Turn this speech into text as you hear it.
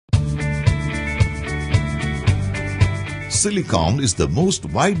Silicon is the most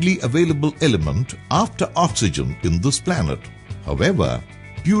widely available element after oxygen in this planet. However,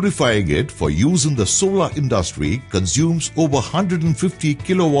 purifying it for use in the solar industry consumes over 150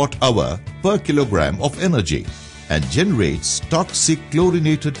 kilowatt-hour per kilogram of energy and generates toxic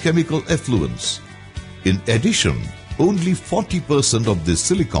chlorinated chemical effluents. In addition, only 40% of this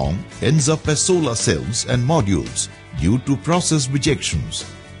silicon ends up as solar cells and modules due to process rejections.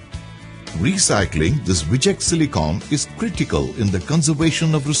 Recycling this reject silicon is critical in the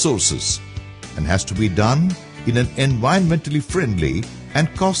conservation of resources and has to be done in an environmentally friendly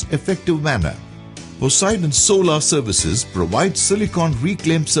and cost-effective manner. Poseidon Solar Services provides silicon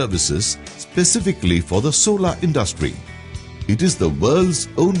reclaim services specifically for the solar industry. It is the world's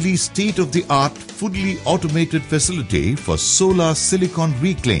only state-of-the-art fully automated facility for solar silicon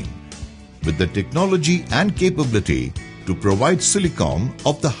reclaim with the technology and capability to provide silicon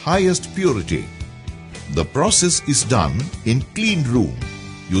of the highest purity. The process is done in clean room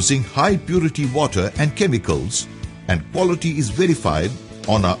using high purity water and chemicals, and quality is verified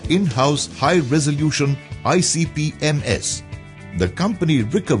on our in-house high-resolution ICP-MS. The company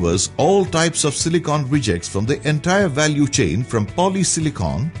recovers all types of silicon rejects from the entire value chain from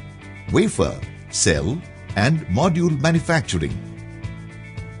polysilicon, wafer, cell and module manufacturing.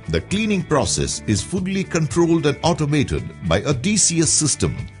 The cleaning process is fully controlled and automated by a DCS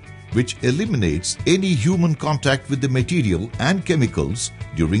system which eliminates any human contact with the material and chemicals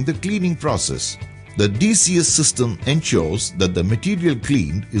during the cleaning process. The DCS system ensures that the material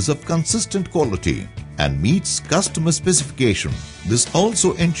cleaned is of consistent quality and meets customer specification. This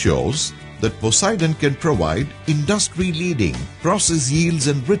also ensures that Poseidon can provide industry-leading process yields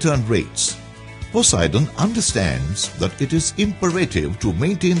and return rates. Poseidon understands that it is imperative to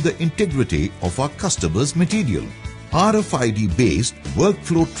maintain the integrity of our customers' material. RFID-based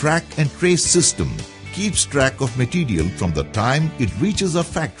workflow track and trace system keeps track of material from the time it reaches a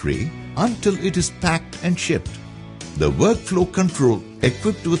factory until it is packed and shipped. The workflow control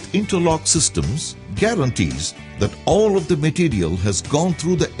equipped with interlock systems guarantees that all of the material has gone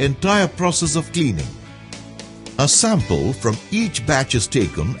through the entire process of cleaning. A sample from each batch is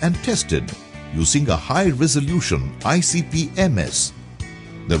taken and tested using a high-resolution ICP-MS.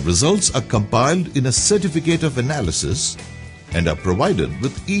 The results are compiled in a certificate of analysis and are provided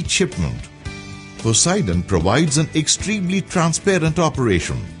with each shipment. Poseidon provides an extremely transparent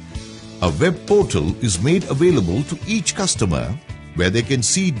operation. A web portal is made available to each customer where they can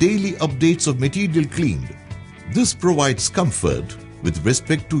see daily updates of material cleaned. This provides comfort with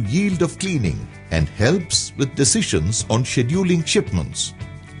respect to yield of cleaning and helps with decisions on scheduling shipments.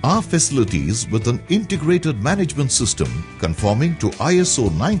 Our facilities with an integrated management system conforming to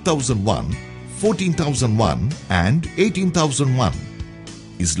ISO 9001, 14001 and 18001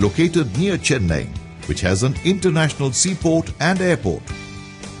 is located near Chennai, which has an international seaport and airport.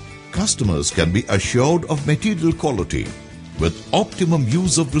 Customers can be assured of material quality with optimum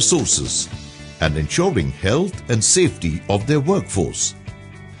use of resources and ensuring health and safety of their workforce.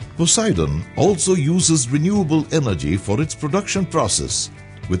 Poseidon also uses renewable energy for its production process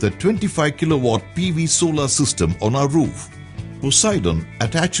with a 25 kilowatt PV solar system on our roof. Poseidon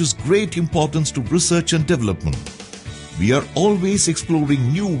attaches great importance to research and development. We are always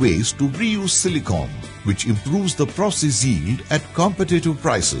exploring new ways to reuse silicon, which improves the process yield at competitive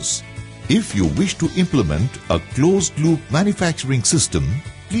prices. If you wish to implement a closed-loop manufacturing system,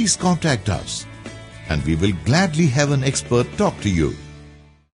 please contact us and we will gladly have an expert talk to you.